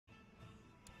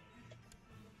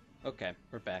Okay,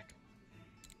 we're back.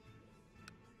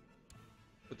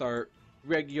 With our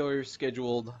regular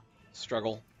scheduled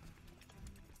struggle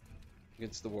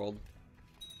against the world.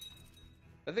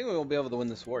 I think we will be able to win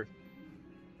this war.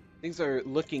 Things are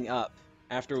looking up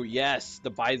after, yes,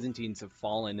 the Byzantines have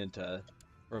fallen into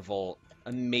revolt.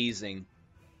 Amazing.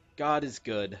 God is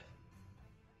good.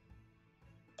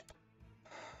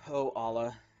 Oh,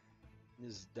 Allah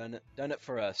has done it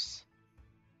for us.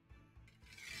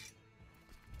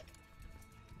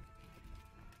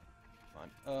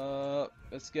 Come on.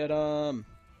 Let's get I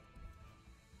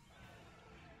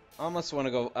almost want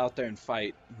to go out there and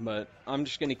fight, but I'm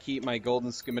just gonna keep my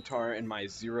golden scimitar and my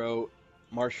 0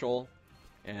 martial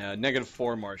and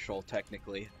 -4 martial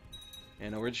technically,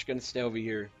 and we're just gonna stay over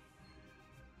here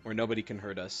where nobody can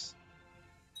hurt us.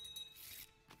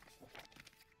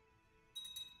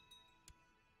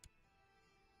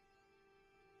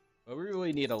 But we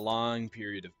really need a long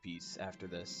period of peace after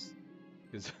this,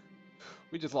 because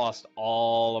we just lost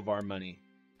all of our money.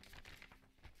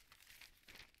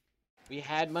 We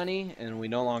had money, and we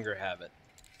no longer have it.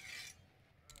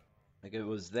 Like, it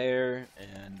was there,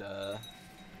 and,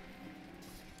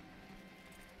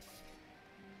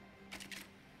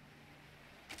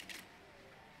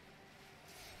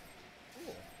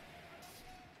 cool.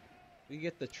 We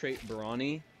get the trait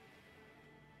Brawny.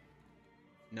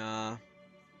 Nah.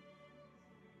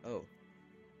 Oh.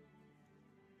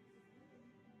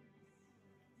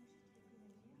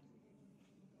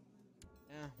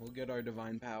 Yeah, we'll get our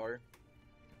divine power.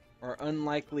 Our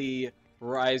unlikely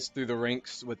rise through the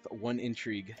ranks with 1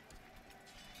 intrigue.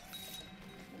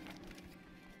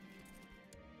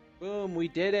 Boom, we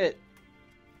did it!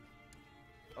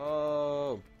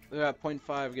 Oh, we're at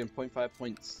 0.5 again, 0.5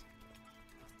 points.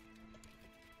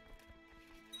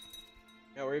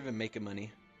 Yeah, we're even making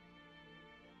money.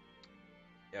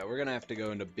 Yeah, we're gonna have to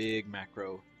go into big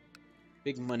macro,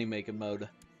 big money making mode.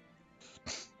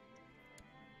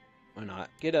 Why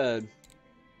not? Get a...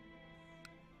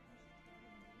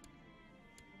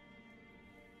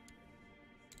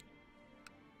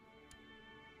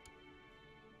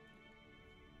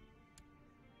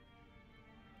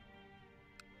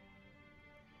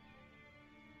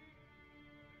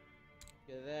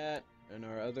 Get that, and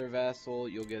our other vassal,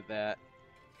 you'll get that.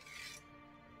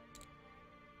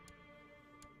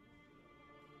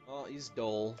 Oh, he's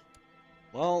dull.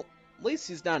 Well, at least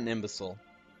he's not an imbecile.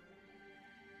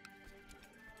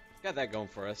 Got that going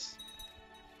for us.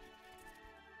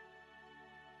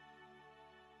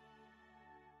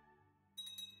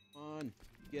 Come on,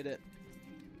 get it.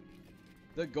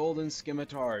 The golden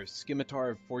scimitar.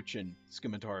 Scimitar of fortune.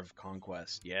 Scimitar of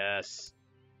conquest. Yes.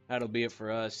 That'll be it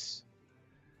for us.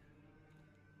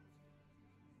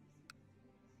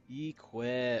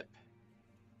 Equip.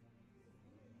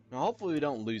 Now, hopefully we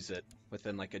don't lose it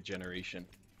within like a generation.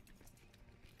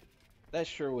 That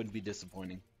sure would be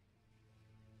disappointing.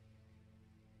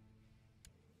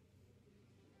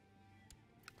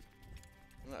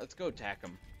 Let's go attack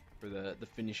him for the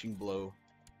finishing blow.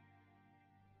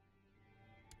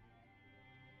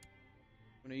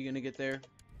 When are you gonna get there?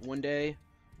 One day?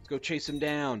 Let's go chase him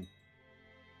down.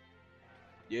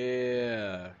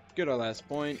 Yeah. Get our last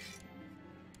point.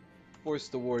 Force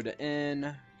the war to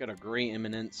end. Got a great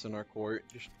eminence in our court.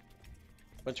 Just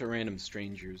a bunch of random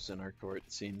strangers in our court,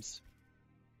 it seems.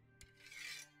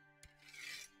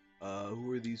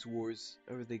 Who are these wars?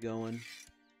 How are they going?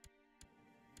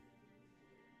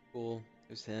 Cool.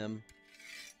 There's him.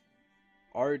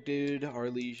 Our dude, our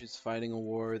liege, is fighting a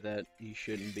war that he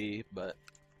shouldn't be, but...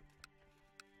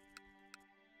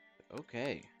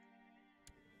 Okay.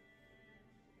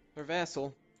 Our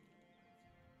vassal.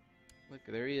 Look,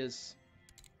 there he is.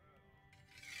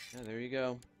 Yeah, there you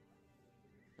go.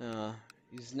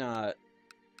 He's not...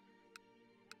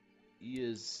 He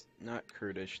is not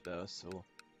Kurdish, though, so...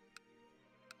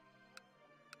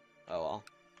 Oh well.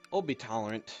 I'll be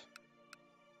tolerant.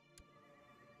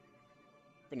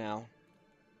 For now.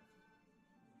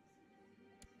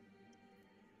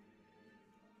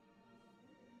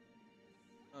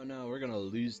 Oh no, we're gonna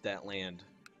lose that land.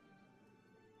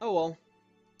 Oh well.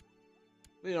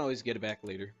 We can always get it back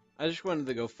later. I just wanted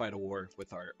to go fight a war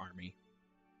with our army.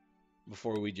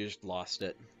 Before we just lost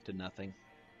it to nothing.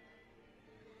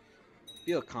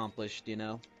 Feel accomplished, you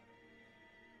know?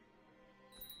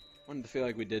 Wanted to feel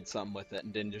like we did something with it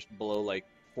and didn't just blow like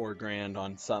 4 grand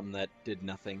on something that did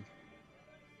nothing.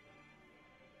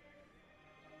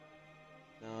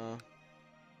 I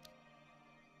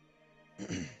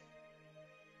think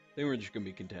we're just gonna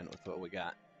be content with what we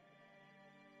got.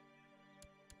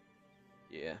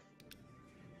 Yeah.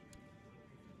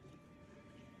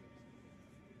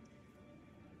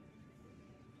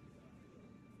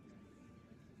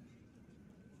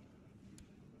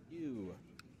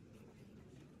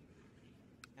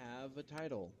 have a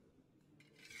title.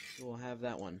 We'll have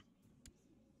that one.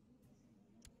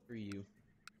 For you.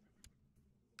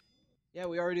 Yeah,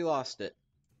 we already lost it.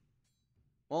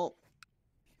 Well,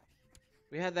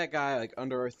 we had that guy like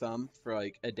under our thumb for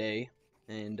like a day,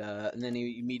 and then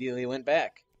he immediately went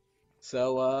back.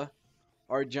 So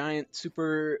our giant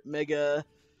super mega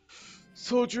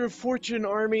soldier of fortune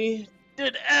army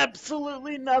did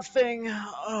absolutely nothing.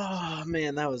 Oh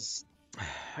man, that was.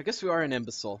 I guess we are an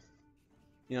imbecile.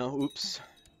 You know, oops.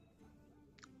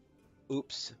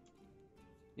 Oops.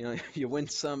 You know, you win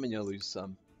some and you lose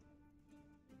some.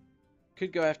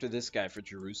 Could go after this guy for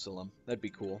Jerusalem. That'd be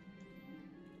cool.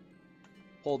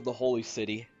 Hold the holy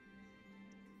city.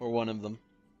 Or one of them.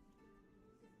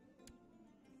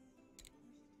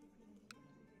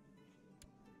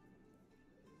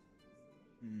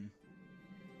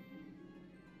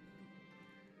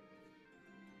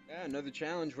 Yeah, another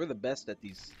challenge. We're the best at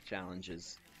these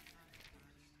challenges.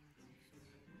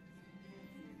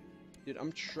 Dude,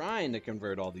 I'm trying to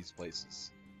convert all these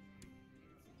places.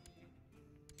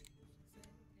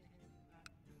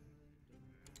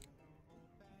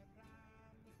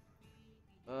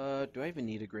 Do I even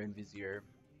need a Grand Vizier?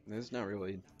 There's not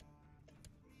really.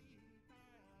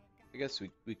 I guess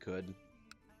we could.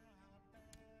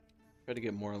 Try to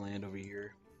get more land over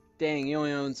here. Dang, he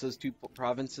only owns those two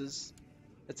provinces.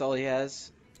 That's all he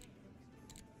has.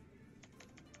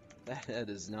 That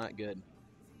is not good.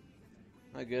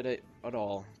 Not good at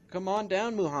all. Come on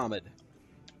down, Muhammad.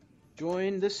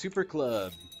 Join the Super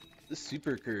Club. The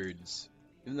Super Kurds.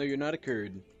 Even though you're not a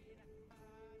Kurd.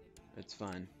 That's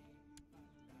fine.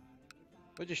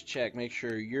 We'll just check, make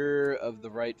sure you're of the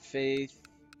right faith.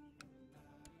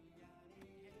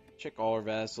 Check all our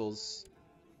vassals.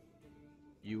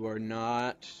 You are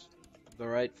not the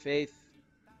right faith.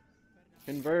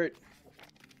 Convert.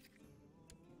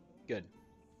 Good.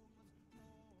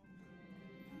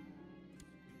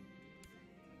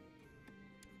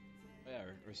 Oh yeah,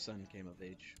 our son came of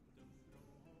age.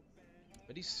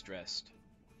 But he's stressed.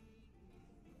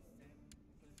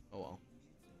 Oh well.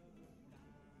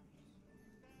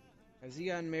 Has he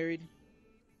gotten married?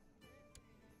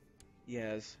 He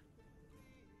has.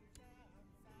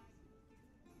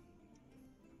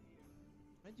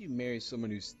 Why'd you marry someone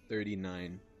who's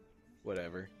 39?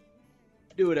 Whatever.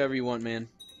 Do whatever you want, man.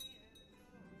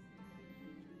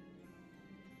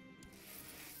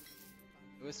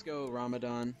 Let's go,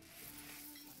 Ramadan.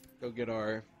 Go get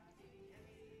our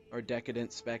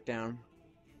decadence back down.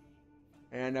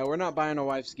 And we're not buying our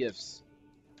wife's gifts.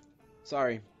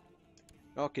 Sorry.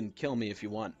 Y'all can kill me if you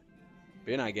want. But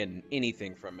you're not getting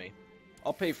anything from me.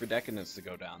 I'll pay for decadence to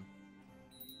go down.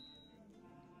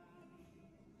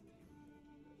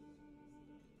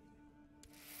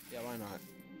 Yeah, why not?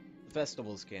 The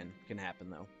festivals can happen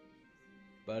though.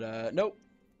 But nope.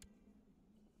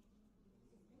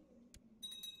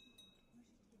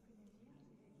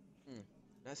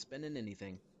 Not spending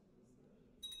anything.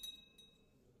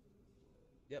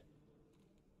 Yep.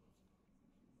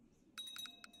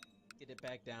 Get it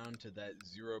back down to that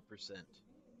 0%. I'm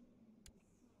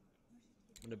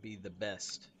gonna be the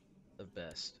best of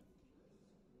best.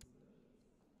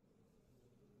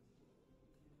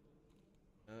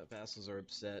 Vassals are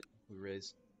upset. We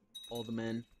raised all the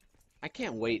men. I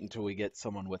can't wait until we get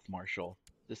someone with Marshall.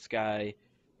 This guy,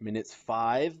 I mean, it's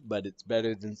 5, but it's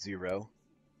better than 0.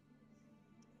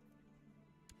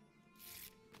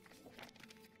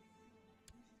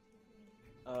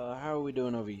 How are we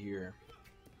doing over here?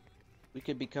 We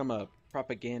could become a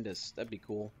propagandist. That'd be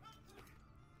cool.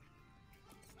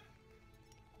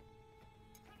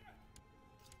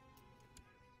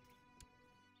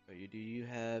 Do you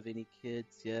have any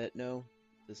kids yet? No,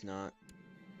 does not.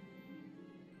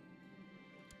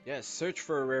 Yes, search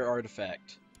for a rare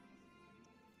artifact.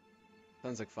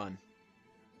 Sounds like fun.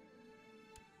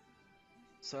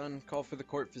 Son, call for the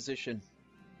court physician.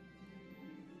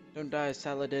 Don't die,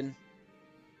 Saladin.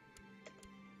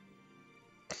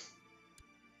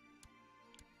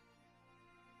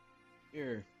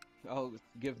 Here, I'll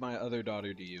give my other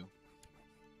daughter to you.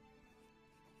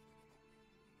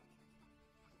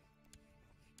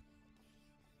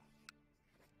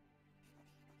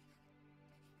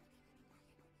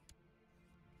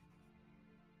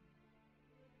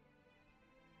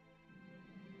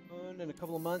 In a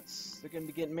couple of months, they're going to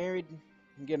be getting married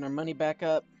and getting our money back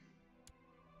up.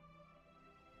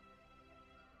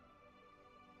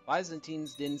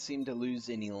 Byzantines didn't seem to lose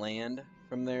any land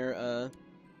from their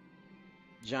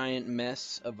giant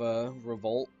mess of a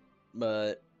revolt,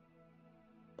 but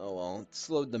oh well, it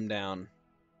slowed them down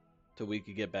till we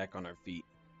could get back on our feet.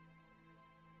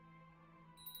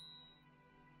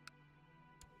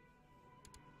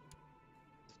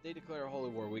 They declare a holy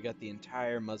war. We got the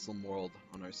entire Muslim world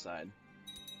on our side,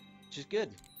 which is good.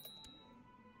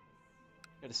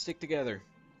 Gotta stick together.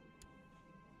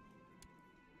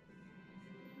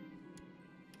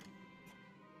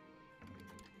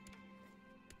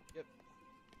 Yep.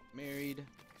 Married.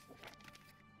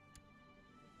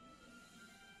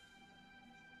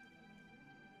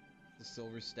 The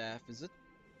silver staff, is it?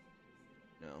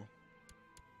 No.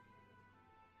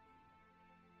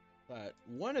 But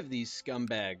one of these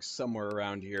scumbags somewhere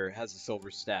around here has a silver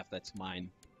staff that's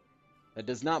mine. That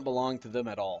does not belong to them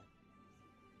at all.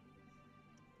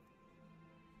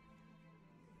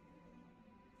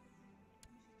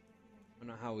 I don't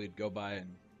know how we'd go by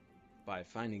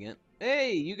finding it.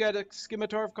 Hey, you got a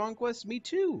scimitar of conquest? Me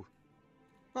too.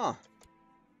 Huh.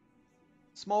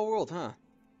 Small world, huh?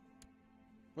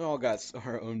 We all got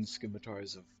our own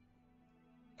scimitars of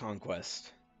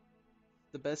conquest.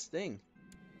 The best thing.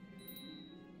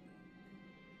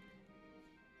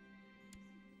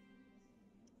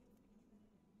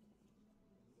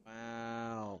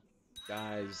 Wow.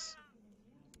 Guys.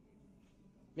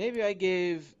 Maybe I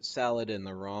gave Saladin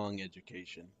the wrong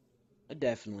education. I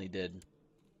definitely did.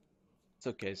 It's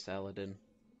okay, Saladin.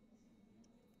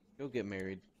 Go get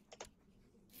married.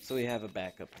 So we have a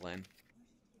backup plan.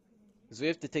 Because we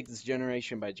have to take this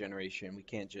generation by generation. We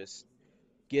can't just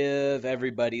give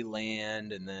everybody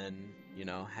land and then, you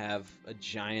know, have a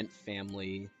giant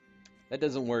family. That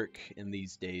doesn't work in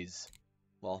these days.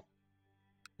 Well,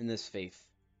 in this faith.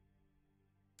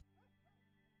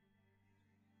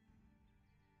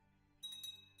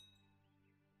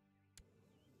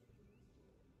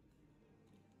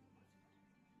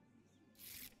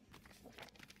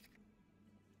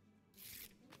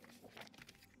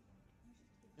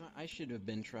 You know, I should have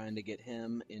been trying to get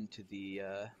him into the,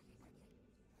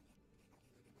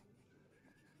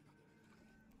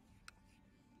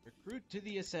 recruit to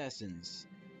the assassins.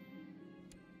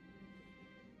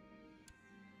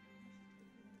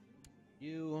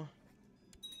 You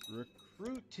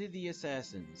recruit to the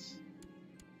assassins.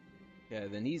 Yeah,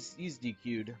 then he's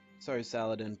DQ'd. Sorry,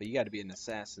 Saladin, but you gotta be an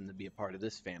assassin to be a part of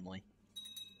this family.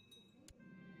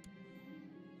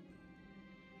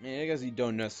 I mean, I guess you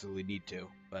don't necessarily need to,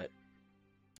 but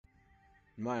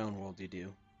in my own world you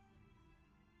do.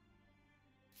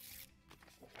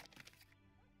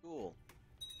 Cool.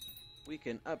 We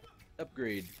can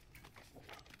upgrade.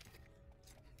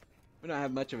 We don't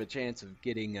have much of a chance of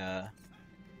getting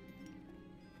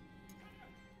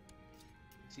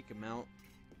seek him out.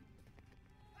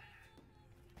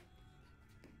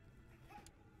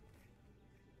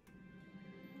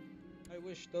 I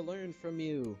wish to learn from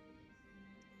you.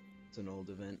 It's an old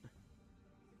event.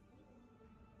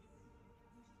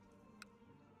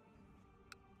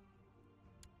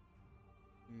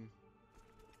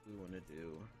 We want to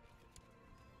do.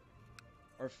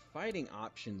 Our fighting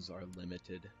options are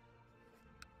limited.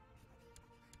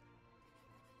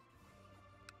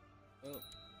 Oh.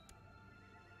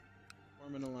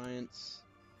 Form an alliance.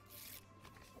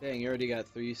 Dang, you already got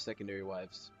 3 secondary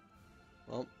wives.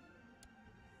 Well.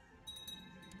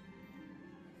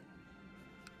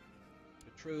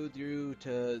 Betroth you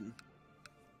to...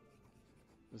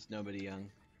 There's nobody young.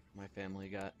 My family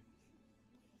got.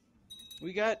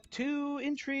 We got 2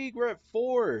 intrigue. We're at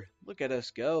 4. Look at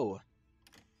us go.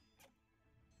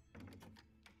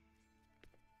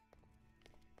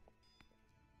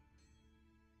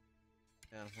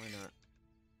 Yeah, why not?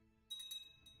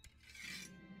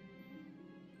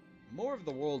 More of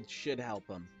the world should help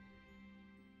him.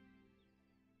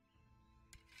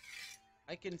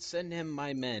 I can send him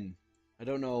my men. I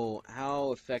don't know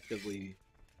how effective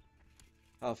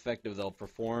they'll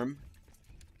perform,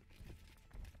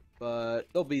 but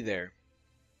they'll be there.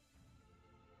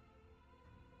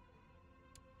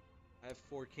 I have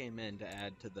 4K men to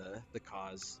add to the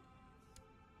cause.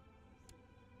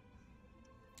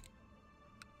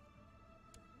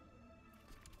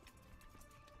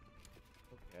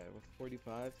 Okay, with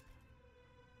 45.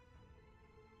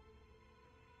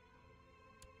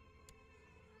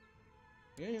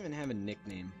 We don't even have a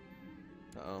nickname.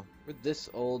 Uh-oh. We're this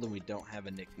old and we don't have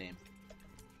a nickname.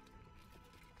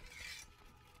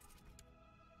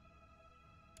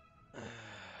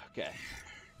 Okay.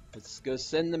 Let's go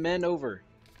send the men over.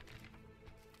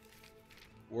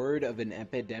 Word of an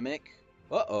epidemic?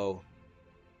 Uh-oh.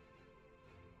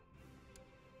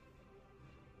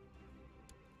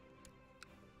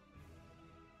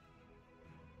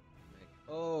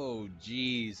 Oh,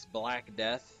 geez. Black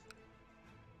Death.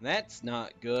 That's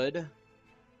not good.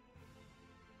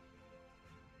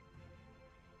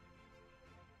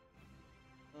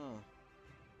 Oh.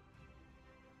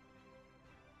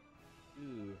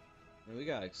 Ooh. And we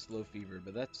got like, slow fever,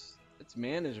 but that's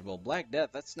manageable. Black Death,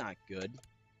 that's not good.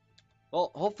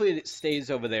 Well, hopefully it stays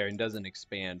over there and doesn't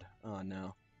expand. Oh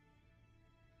no.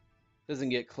 Doesn't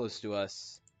get close to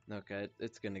us. Okay,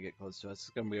 it's gonna get close to us. It's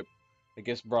gonna be, I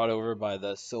guess, brought over by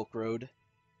the Silk Road.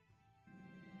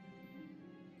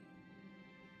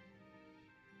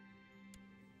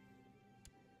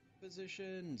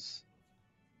 Positions.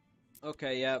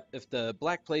 Okay, yeah. If the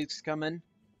Black Plague's coming,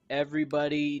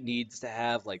 everybody needs to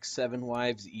have like 7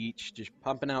 wives each, just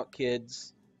pumping out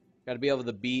kids. Got to be able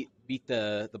to beat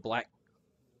the Black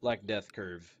Death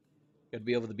curve. Got to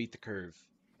be able to beat the curve.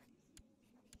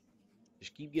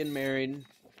 Just keep getting married.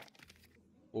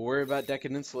 We'll worry about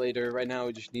decadence later. Right now,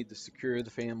 we just need to secure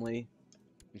the family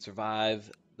and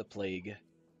survive the plague.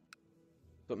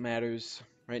 That's what matters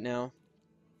right now.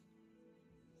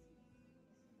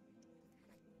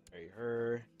 Marry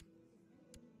her.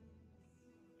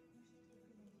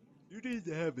 You need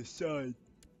to have a son.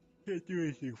 Can't do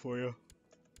anything for you.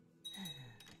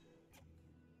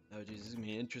 Oh, Jesus, this is gonna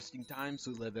be interesting times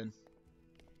we live in.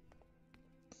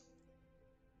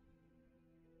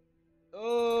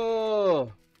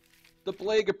 Oh, the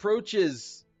plague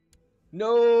approaches.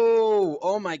 No!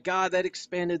 Oh my God, that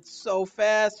expanded so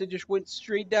fast. It just went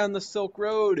straight down the Silk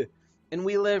Road. And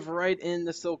we live right in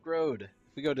the Silk Road.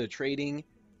 If we go to trading,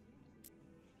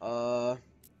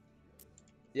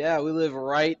 yeah, we live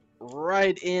right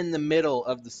in the middle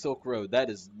of the Silk Road. That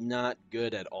is not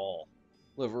good at all.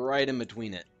 Live right in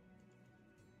between it.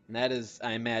 And that is,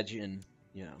 I imagine,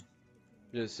 you know,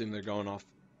 just assume they're going off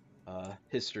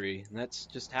history. And that's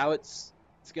just how it's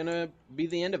gonna be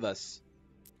the end of us.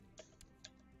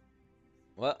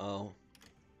 Uh-oh.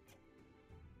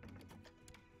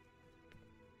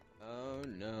 Oh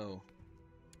no.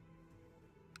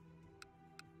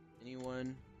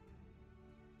 Anyone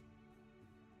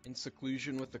in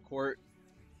seclusion with the court?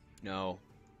 No.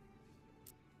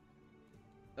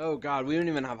 Oh God, we don't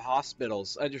even have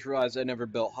hospitals. I just realized I never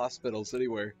built hospitals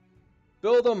anywhere.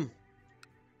 Build them!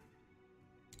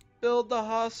 Build the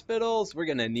hospitals! We're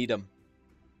gonna need them.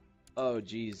 Oh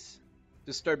geez.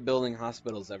 Just start building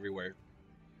hospitals everywhere.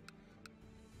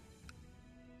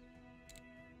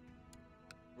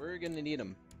 We're gonna need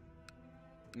them.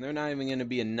 And they're not even gonna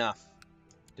be enough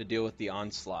to deal with the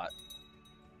onslaught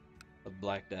of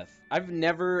Black Death. I've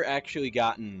never actually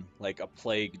gotten like a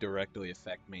plague directly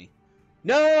affect me.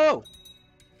 No!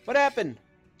 What happened?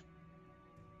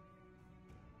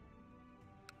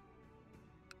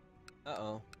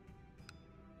 Uh-oh.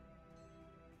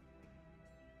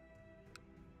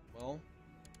 Well,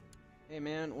 hey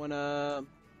man, wanna...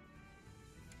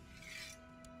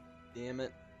 Damn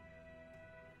it.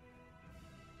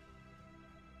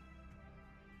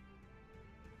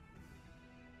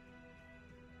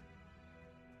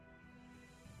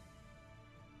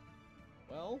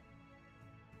 Well,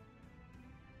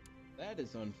 that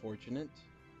is unfortunate.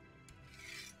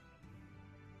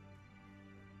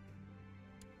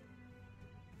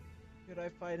 Could I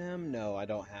fight him? No, I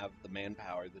don't have the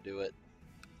manpower to do it.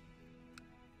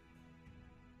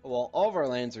 Well, all of our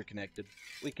lands are connected.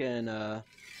 We can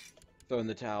throw in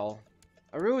the towel.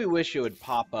 I really wish it would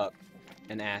pop up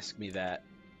and ask me that.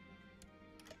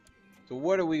 So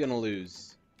what are we gonna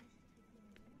lose?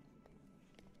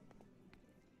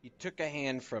 He took a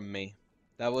hand from me.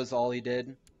 That was all he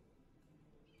did.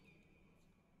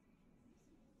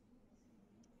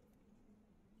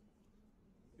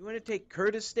 You want to take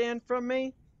Kurdistan from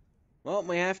me? Well,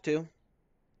 we have to.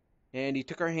 And he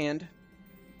took our hand.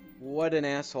 What an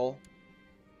asshole.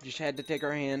 Just had to take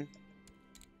our hand.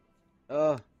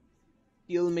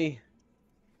 Heal me.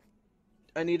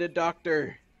 I need a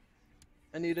doctor.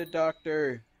 I need a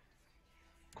doctor.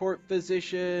 Court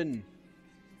physician.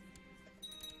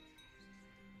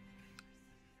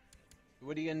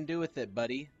 What are you gonna do with it,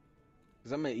 buddy?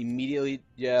 Because I'm gonna immediately...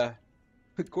 Yeah.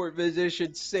 Court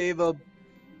physician, save him.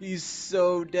 He's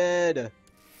so dead.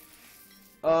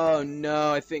 Oh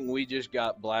no, I think we just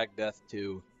got Black Death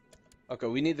too. Okay,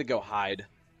 we need to go hide.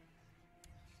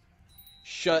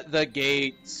 Shut the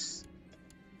gates.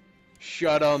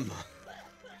 Shut them.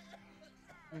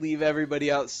 Leave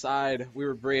everybody outside. We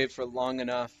were brave for long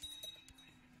enough.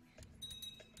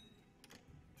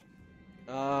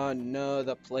 Oh no,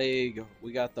 the plague.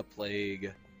 We got the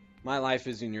plague. My life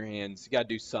is in your hands. You gotta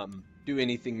do something. Do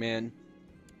anything, man.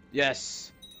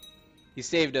 Yes. He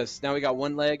saved us. Now we got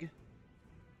one leg.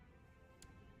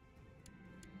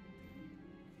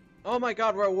 Oh my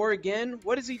God, we're at war again?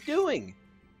 What is he doing?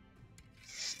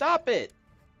 Stop it!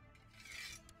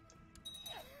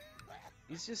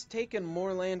 He's just taking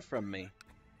more land from me.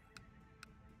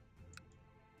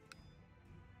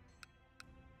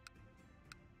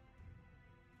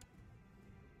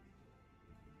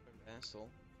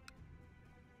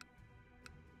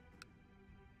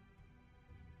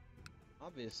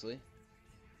 obviously,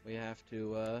 we have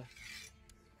to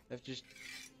just.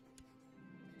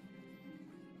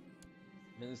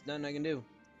 I mean, there's nothing I can do.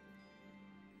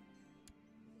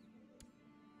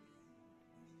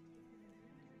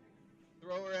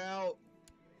 Throw her out.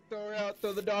 Throw her out.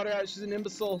 Throw the daughter out. She's an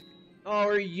imbecile. Oh,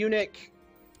 her eunuch.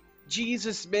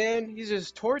 Jesus, man. He's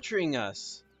just torturing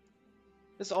us.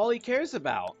 That's all he cares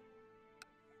about.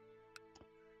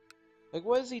 Like,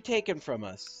 what has he taken from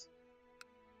us?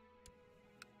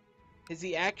 Has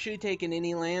he actually taken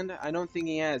any land? I don't think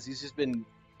he has. He's just been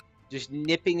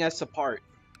nipping us apart.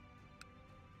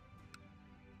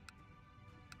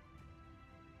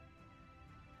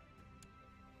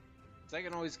 So I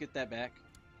can always get that back.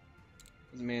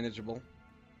 It's manageable.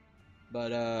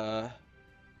 But,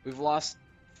 we've lost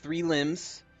 3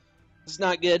 limbs. It's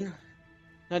not good.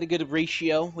 Not a good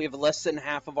ratio. We have less than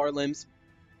half of our limbs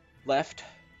left.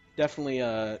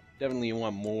 Definitely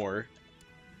want more.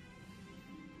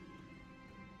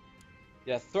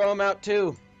 Yeah, throw them out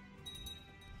too.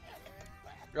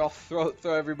 I'll throw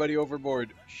everybody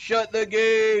overboard. Shut the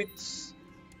gates!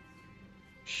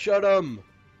 Shut them!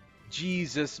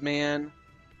 Jesus, man.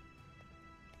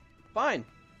 Fine.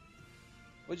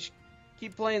 We'll just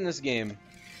keep playing this game.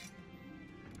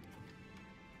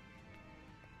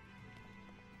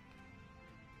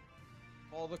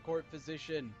 Call the court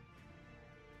physician.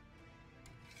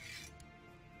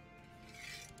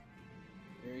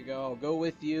 There you go. I'll go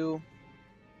with you.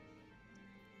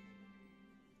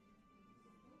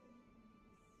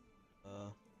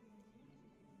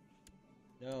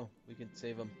 No, we can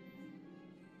save him.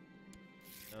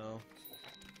 No.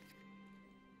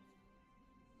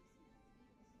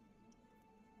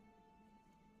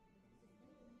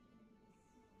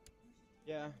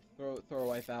 Yeah, throw her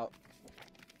wife out.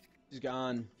 She's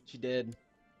gone. She did.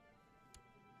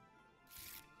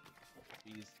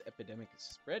 Jeez, the epidemic is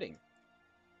spreading.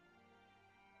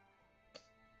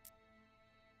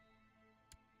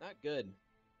 Not good.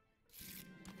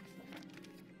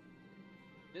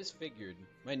 Disfigured.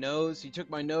 My nose. He took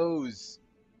my nose.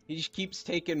 He just keeps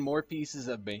taking more pieces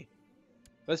of me.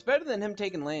 But it's better than him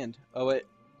taking land. Oh, wait.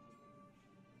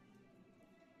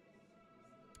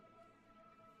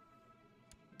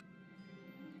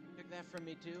 Took that from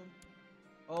me too?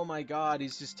 Oh my god,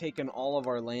 he's just taken all of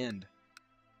our land.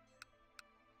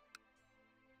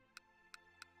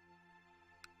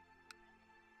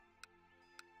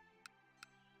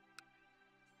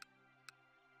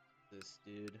 This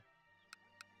dude.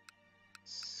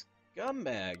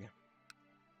 Scumbag.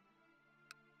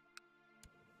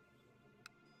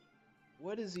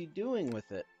 What is he doing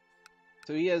with it?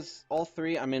 So he has all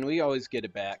 3. I mean, we always get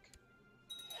it back.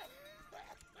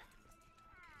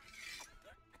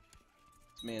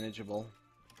 It's manageable.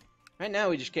 Right now,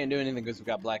 we just can't do anything because we've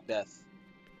got Black Death.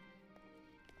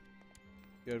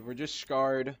 Good, we're just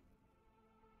scarred.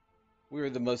 We are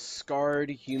the most scarred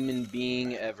human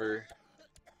being ever.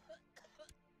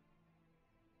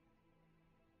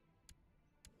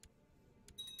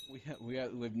 We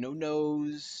have no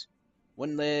nose,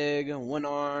 1 leg, 1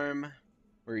 arm.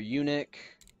 We're a eunuch.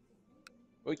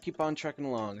 We keep on trucking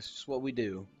along. It's just what we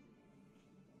do.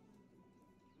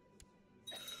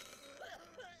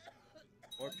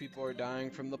 More people are dying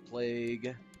from the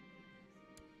plague.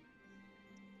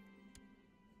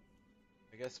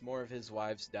 I guess more of his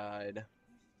wives died.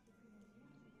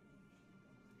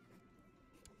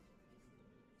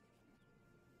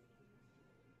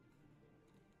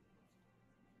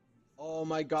 Oh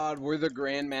my god, we're the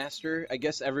Grandmaster? I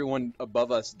guess everyone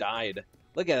above us died.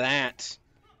 Look at that.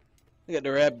 Look at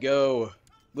the Reb go.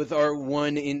 With our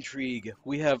 1 intrigue,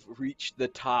 we have reached the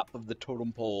top of the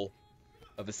totem pole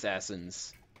of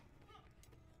assassins.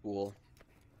 Cool.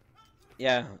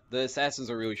 Yeah, the assassins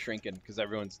are really shrinking because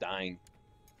everyone's dying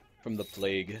from the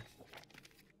plague.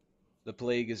 The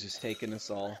plague is just taking us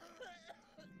all.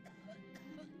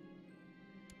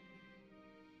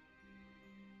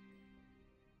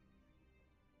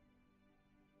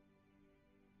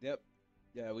 Yep.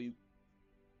 Yeah, we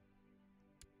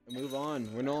move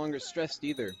on. We're no longer stressed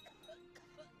either.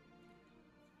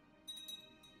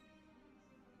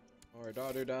 Our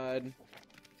daughter died.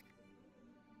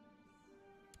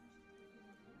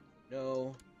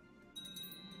 No.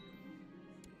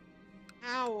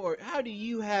 How do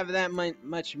you have that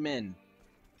much men?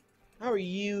 How are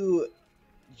you...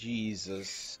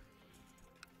 Jesus.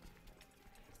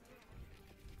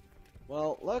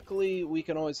 Well, luckily we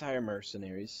can always hire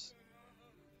mercenaries.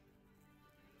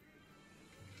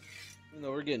 Even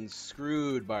though we're getting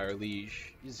screwed by our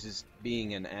liege. He's just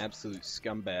being an absolute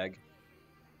scumbag.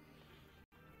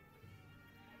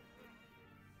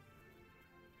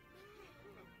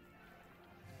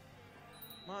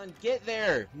 Come on, get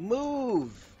there!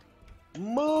 Move!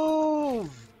 Move!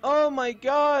 Oh my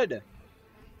god!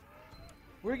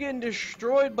 We're getting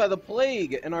destroyed by the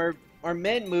plague, and our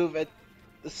men move at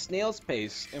the snail's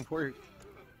pace, and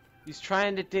he's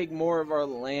trying to take more of our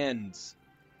lands.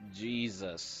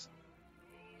 Jesus.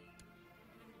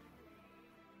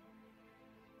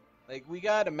 Like, we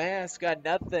got a mask, got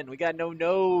nothing. We got no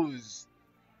nose.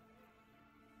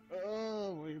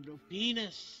 Oh, we have no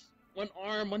penis. One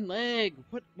arm, one leg.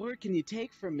 What more can you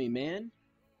take from me, man?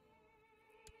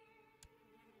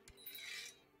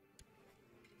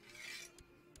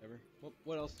 Whatever.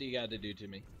 What else do you got to do to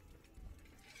me?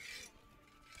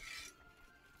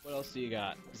 What else do you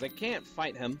got? Because I can't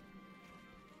fight him.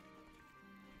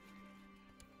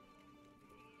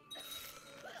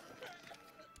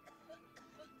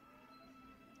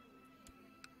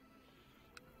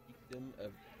 Victim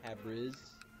of Tabriz.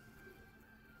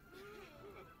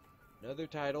 Another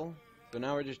title. So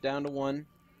now we're just down to one.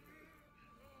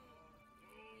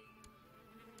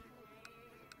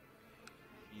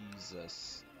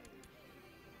 Jesus.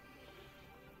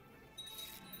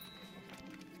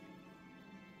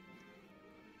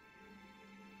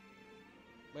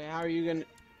 Wait, how are you gonna...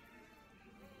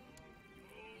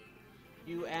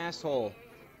 You asshole.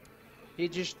 He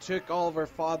just took all of our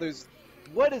father's...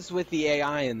 What is with the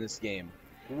AI in this game?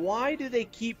 Why do they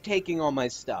keep taking all my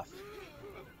stuff?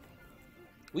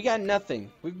 We got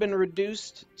nothing. We've been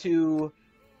reduced to...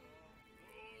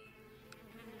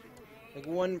 like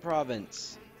one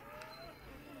province.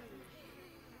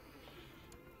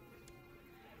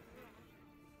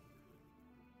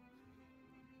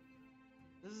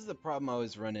 This is the problem I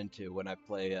always run into when I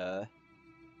play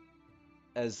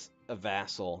as a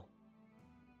vassal.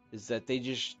 Is that they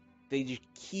just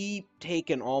keep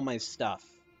taking all my stuff.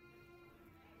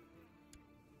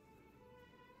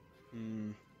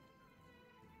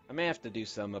 I may have to do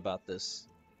something about this.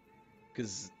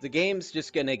 Because the game's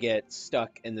just gonna get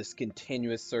stuck in this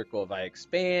continuous circle of I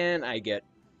expand, I get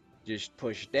just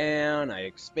pushed down, I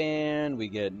expand, we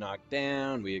get knocked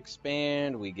down, we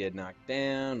expand, we get knocked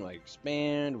down, I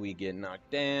expand, we get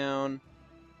knocked down.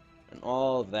 And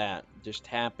all of that just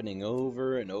happening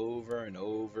over and over and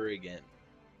over again.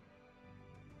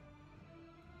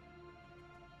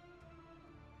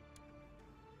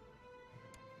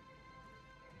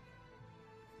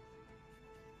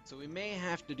 So we may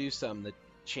have to do something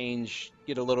to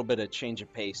get a little bit of change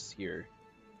of pace here.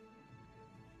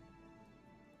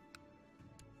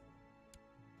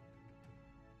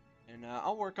 And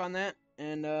I'll work on that,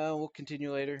 and we'll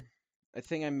continue later. I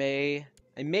think I may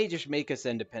just make us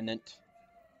independent.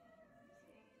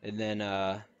 And then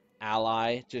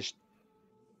ally, just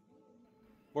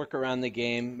work around the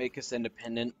game, make us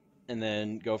independent, and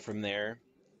then go from there.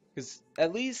 Because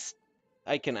at least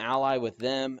I can ally with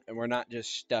them, and we're not just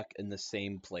stuck in the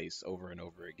same place over and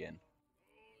over again.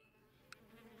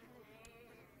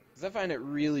 Because I find it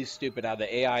really stupid how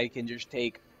the AI can just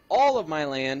take all of my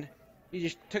land. He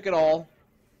just took it all.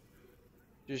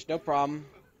 Just no problem.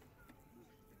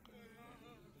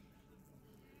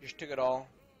 Just took it all.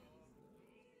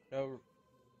 No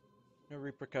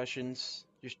repercussions.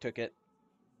 Just took it.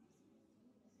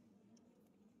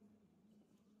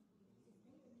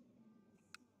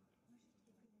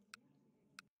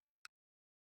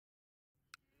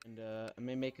 And I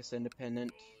may make us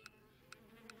independent.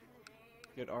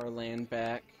 Get our land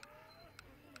back.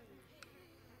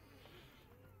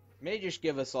 May just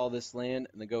give us all this land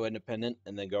and then go independent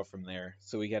and then go from there.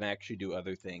 So we can actually do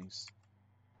other things.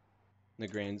 In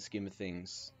the grand scheme of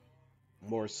things.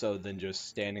 More so than just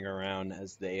standing around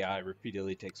as the AI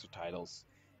repeatedly takes our titles.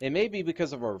 It may be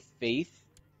because of our faith.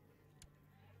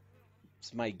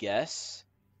 It's my guess.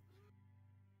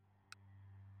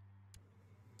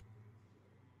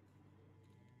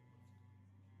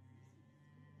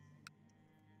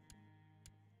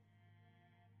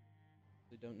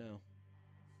 I don't know.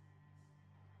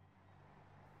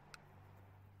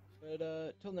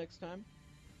 But till next time.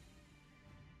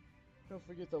 Don't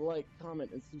forget to like, comment,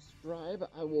 and subscribe.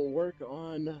 I will work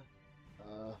on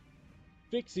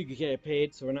fixing the get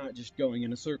paid so we're not just going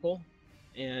in a circle.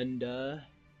 And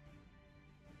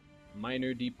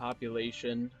minor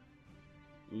depopulation.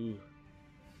 Ooh.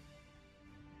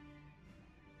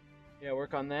 Yeah,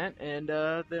 work on that, and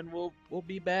then we'll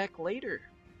be back later.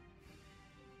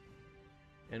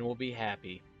 And we'll be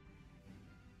happy.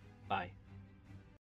 Bye.